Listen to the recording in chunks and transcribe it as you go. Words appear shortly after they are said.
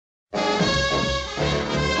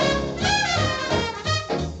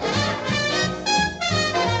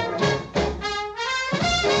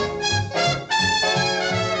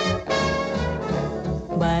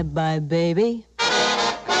Bye-bye, baby.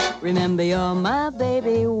 Remember you're my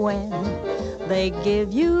baby when they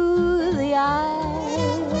give you the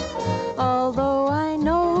eye. Although I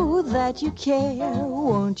know that you care,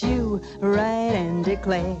 won't you write and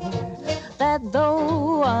declare that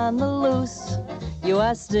though on the loose, you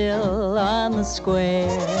are still on the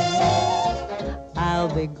square.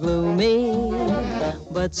 I'll be gloomy,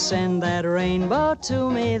 but send that rainbow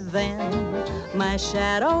to me then. My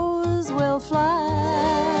shadows will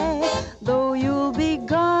fly, though you'll be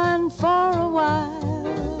gone for a while.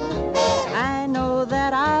 I know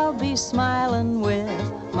that I'll be smiling with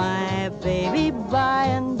my baby by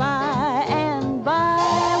and by, and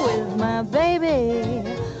by with my baby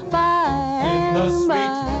by and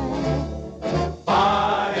by.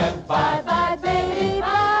 By and by. Bye-bye, baby,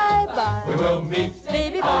 bye-bye. We will meet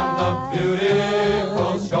baby, on the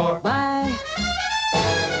beautiful shore. Bye.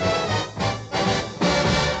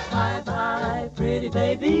 Bye-bye, pretty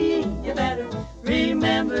baby. You better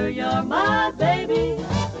remember you're my baby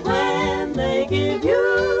when they give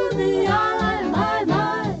you the eye,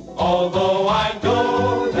 my. Although I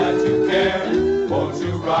know that you care, won't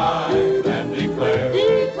you ride and declare?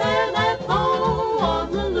 Declare that though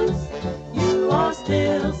on the loose, you are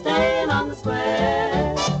still staying on the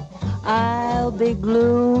square. I'll be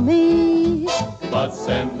gloomy, but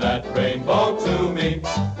send that rainbow to me.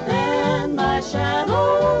 then my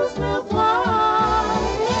shadows will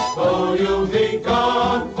fly. Though you'll be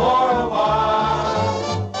gone for a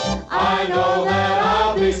while, I know that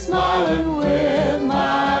I'll be smiling with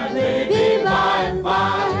my baby by and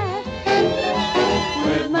by.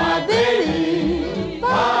 With my baby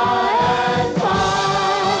by and by.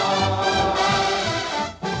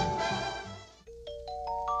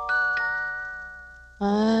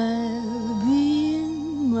 I'll be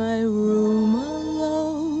in my room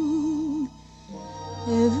alone,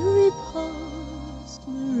 every past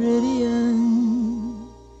meridian,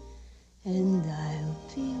 and I'll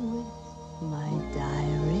be with my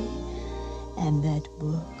diary and that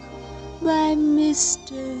book by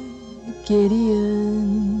Mr.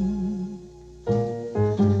 Gideon.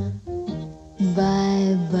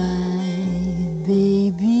 Bye-bye,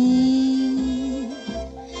 baby.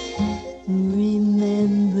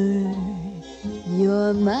 Remember,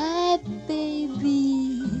 you're my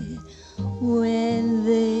baby when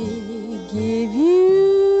they give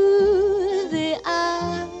you the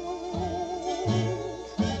eye.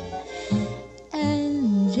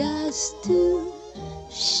 And just to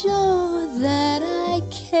show that I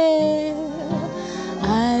care,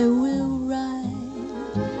 I will write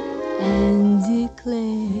and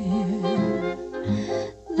declare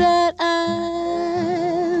that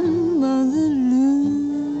I'm on the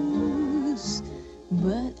loose,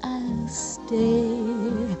 but I'll stay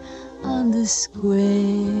on the square.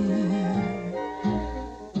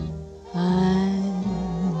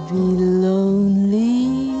 I'll be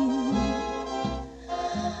lonely,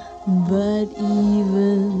 but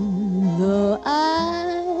even though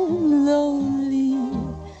I'm lonely,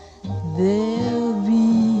 there'll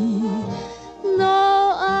be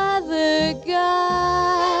no other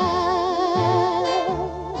guy.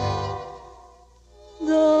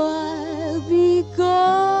 Though I'll be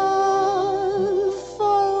gone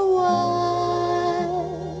for a while,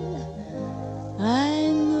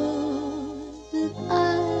 I know that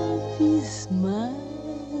I'll be smiling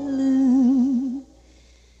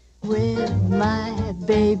with my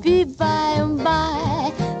baby by